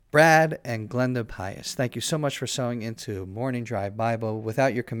Brad and Glenda Pius, thank you so much for sewing into Morning Drive Bible.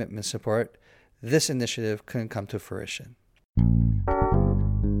 Without your commitment and support, this initiative couldn't come to fruition.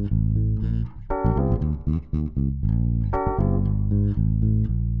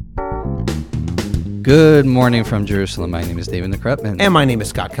 Good morning from Jerusalem. My name is David Krupman. And my name is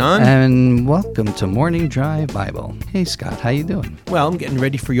Scott Kahn. And welcome to Morning Drive Bible. Hey, Scott, how you doing? Well, I'm getting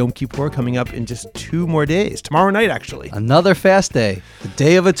ready for Yom Kippur coming up in just 2 more days. Tomorrow night, actually. Another fast day, the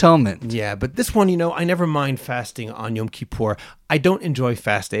Day of Atonement. Yeah, but this one, I never mind fasting on Yom Kippur. I don't enjoy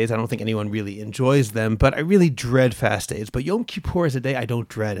fast days. I don't think anyone really enjoys them, but I really dread fast days. But Yom Kippur is a day I don't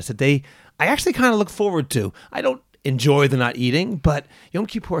dread. It's a day I actually kind of look forward to. I don't enjoy the not eating, but Yom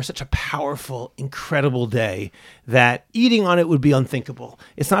Kippur is such a powerful, incredible day that eating on it would be unthinkable.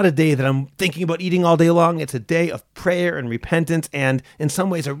 It's not a day that I'm thinking about eating all day long. It's a day of prayer and repentance, and in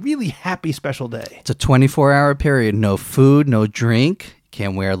some ways a really happy, special day. It's a 24-hour period. No food, no drink.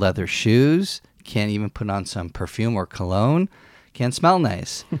 Can't wear leather shoes. Can't even put on some perfume or cologne. Can't smell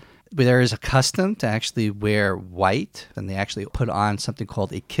nice. There is a custom to actually wear white, and they actually put on something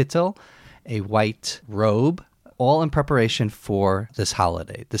called a kittel, a white robe, all in preparation for this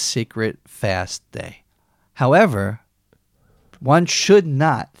holiday, the sacred fast day. However, one should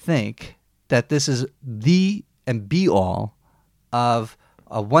not think that this is the and be all of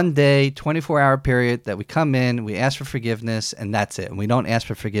a 1-day, 24-hour period that we come in, we ask for forgiveness, and that's it. And we don't ask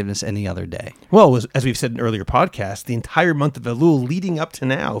for forgiveness any other day. Well, as we've said in earlier podcasts, the entire month of Elul leading up to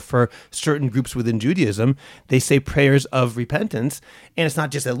now for certain groups within Judaism, they say prayers of repentance. And it's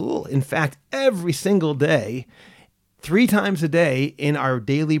not just Elul. In fact, every single day, 3 times a day in our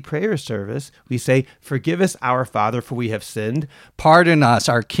daily prayer service, we say, "Forgive us, our Father, for we have sinned. Pardon us,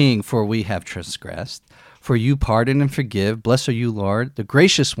 our King, for we have transgressed. For you pardon and forgive. Blessed are you, Lord, the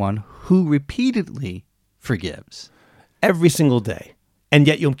gracious one who repeatedly forgives." Every single day. And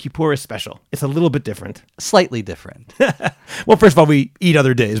yet Yom Kippur is special. It's a little bit different. Slightly different. Well, first of all, we eat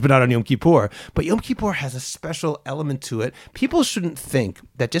other days, but not on Yom Kippur. But Yom Kippur has a special element to it. People shouldn't think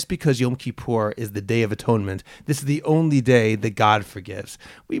that just because Yom Kippur is the Day of Atonement, this is the only day that God forgives.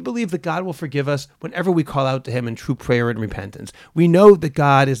 We believe that God will forgive us whenever we call out to him in true prayer and repentance. We know that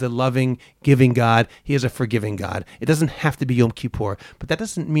God is a loving, giving God. He is a forgiving God. It doesn't have to be Yom Kippur, but that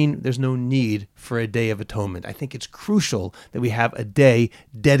doesn't mean there's no need for a Day of Atonement. I think it's crucial that we have a day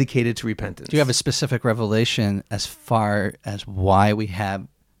dedicated to repentance. Do you have a specific revelation as far as why we have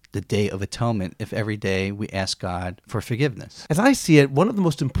the Day of Atonement if every day we ask God for forgiveness? As I see it, one of the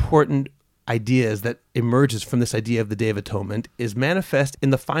most important ideas that emerges from this idea of the Day of Atonement is manifest in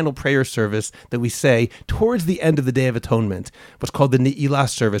the final prayer service that we say towards the end of the Day of Atonement, what's called the Ne'ilah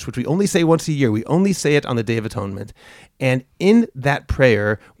service, which we only say once a year. We only say it on the Day of Atonement. And in that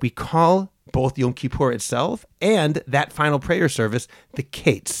prayer, we call both Yom Kippur itself and that final prayer service the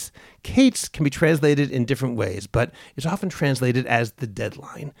Kates. Kates can be translated in different ways, but it's often translated as the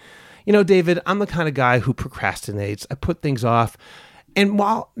deadline. David, I'm the kind of guy who procrastinates. I put things off. And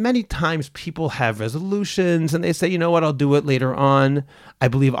while many times people have resolutions and they say, you know what, I'll do it later on, I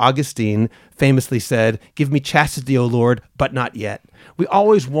believe Augustine famously said, "Give me chastity, O Lord, but not yet." We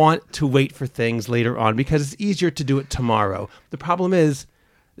always want to wait for things later on because it's easier to do it tomorrow. The problem is,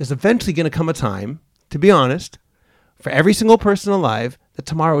 there's eventually going to come a time, to be honest, for every single person alive, that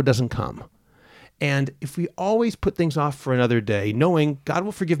tomorrow doesn't come. And if we always put things off for another day, knowing God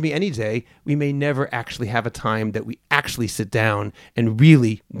will forgive me any day, we may never actually have a time that we actually sit down and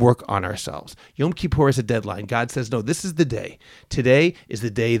really work on ourselves. Yom Kippur is a deadline. God says, no, this is the day. Today is the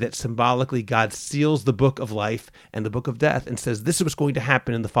day that symbolically God seals the book of life and the book of death and says, this is what's going to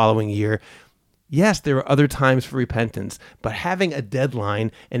happen in the following year. Yes, there are other times for repentance, but having a deadline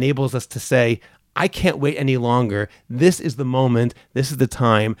enables us to say, I can't wait any longer. This is the moment. This is the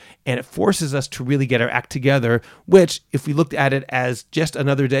time. And it forces us to really get our act together, which, if we looked at it as just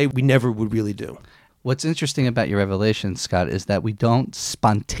another day, we never would really do. What's interesting about your revelation, Scott, is that we don't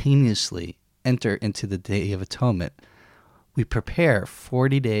spontaneously enter into the Day of Atonement. We prepare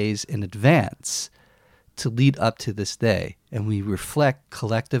 40 days in advance to lead up to this day, and we reflect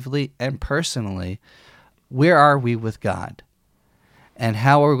collectively and personally, where are we with God and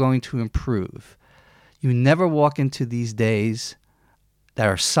how are we going to improve? You never walk into these days that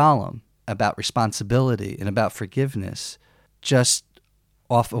are solemn about responsibility and about forgiveness just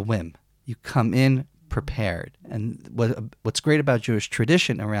off a whim. You come in prepared. And what's great about Jewish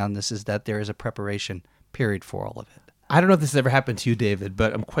tradition around this is that there is a preparation period for all of it. I don't know if this has ever happened to you, David,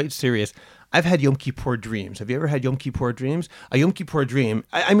 but I'm quite serious. I've had Yom Kippur dreams. Have you ever had Yom Kippur dreams? A Yom Kippur dream,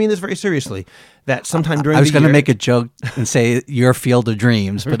 I mean this very seriously, that sometime during the year... I was going to make a joke and say your field of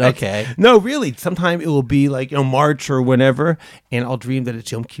dreams, but Right. okay. No, really. Sometime it will be like, March or whenever, and I'll dream that it's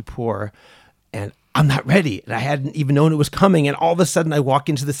Yom Kippur, and I'm not ready, and I hadn't even known it was coming, and all of a sudden I walk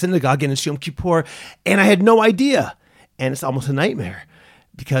into the synagogue and it's Yom Kippur, and I had no idea, and it's almost a nightmare,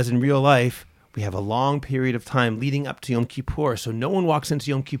 because in real life, we have a long period of time leading up to Yom Kippur, so no one walks into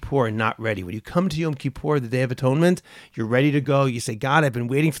Yom Kippur and not ready. When you come to Yom Kippur, the Day of Atonement, you're ready to go. You say, God, I've been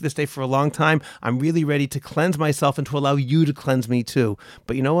waiting for this day for a long time. I'm really ready to cleanse myself and to allow you to cleanse me too.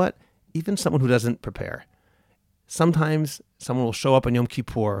 But you know what? Even someone who doesn't prepare, sometimes someone will show up on Yom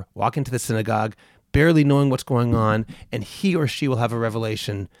Kippur, walk into the synagogue, barely knowing what's going on, and he or she will have a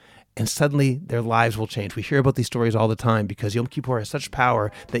revelation, and suddenly their lives will change. We hear about these stories all the time because Yom Kippur has such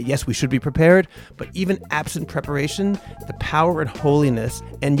power that, yes, we should be prepared, but even absent preparation, the power and holiness,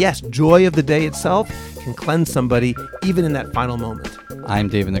 and yes, joy of the day itself can cleanse somebody even in that final moment. I'm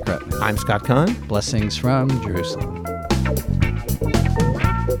David Nekretman. I'm Scott Kahn. Blessings from Jerusalem.